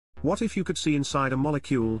What if you could see inside a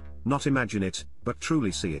molecule, not imagine it, but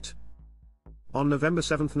truly see it? On November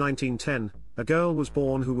 7, 1910, a girl was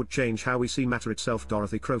born who would change how we see matter itself,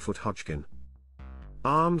 Dorothy Crowfoot Hodgkin.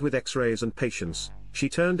 Armed with X-rays and patience, she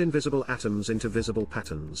turned invisible atoms into visible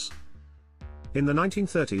patterns. In the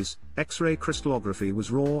 1930s, X-ray crystallography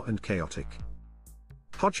was raw and chaotic.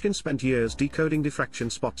 Hodgkin spent years decoding diffraction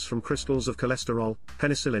spots from crystals of cholesterol,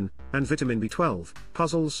 penicillin, and vitamin B12,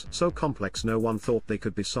 puzzles so complex no one thought they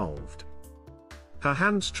could be solved. Her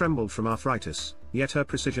hands trembled from arthritis, yet her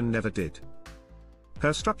precision never did.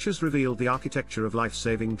 Her structures revealed the architecture of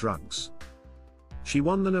life-saving drugs. She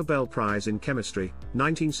won the Nobel Prize in Chemistry,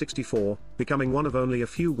 1964, becoming one of only a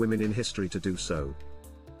few women in history to do so.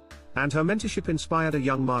 And her mentorship inspired a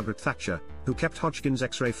young Margaret Thatcher, who kept Hodgkin's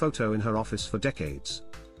X-ray photo in her office for decades.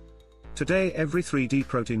 Today every 3D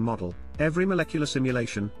protein model, every molecular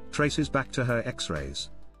simulation, traces back to her X-rays.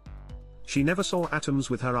 She never saw atoms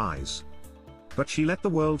with her eyes. But she let the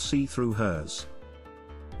world see through hers.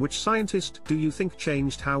 Which scientist do you think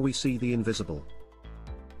changed how we see the invisible?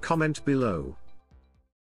 Comment below.